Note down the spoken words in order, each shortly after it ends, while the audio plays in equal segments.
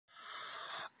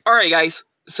Alright guys,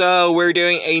 so we're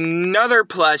doing another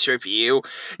Plush review.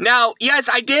 Now, yes,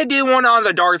 I did do one on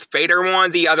the Darth Vader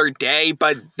one the other day,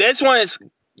 but this one is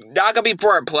not gonna be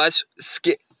for a Plush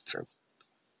skit.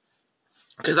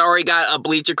 Because I already got a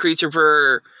Bleacher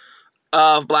Creature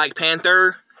of Black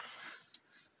Panther.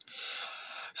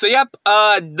 So yep,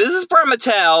 this is for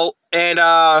Mattel, and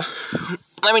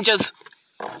let me just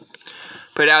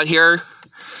put it out here.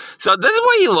 So this is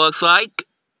what he looks like.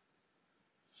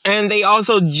 And they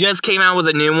also just came out with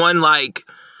a new one, like,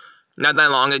 not that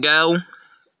long ago.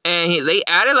 And they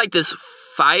added, like, this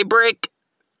fabric,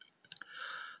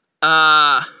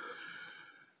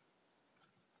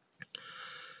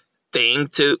 thing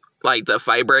to, like, the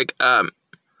fabric,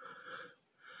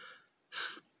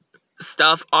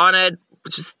 stuff on it,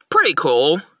 which is pretty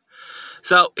cool.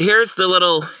 So, here's the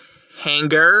little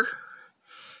hanger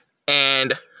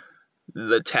and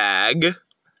the tag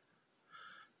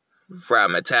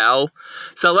from Mattel.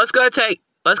 So let's go ahead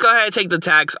and take the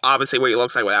tags, obviously what he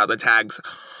looks like without the tags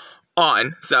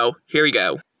on. So here we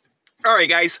go. Alright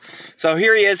guys, so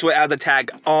here he is without the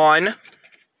tag on.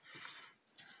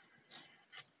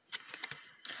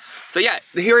 So yeah,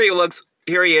 here he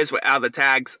is without the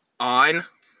tags on.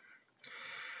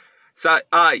 So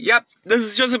yep, this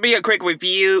is just gonna be a quick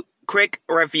review.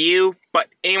 But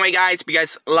anyway guys, if you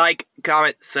guys like,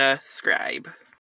 comment, subscribe.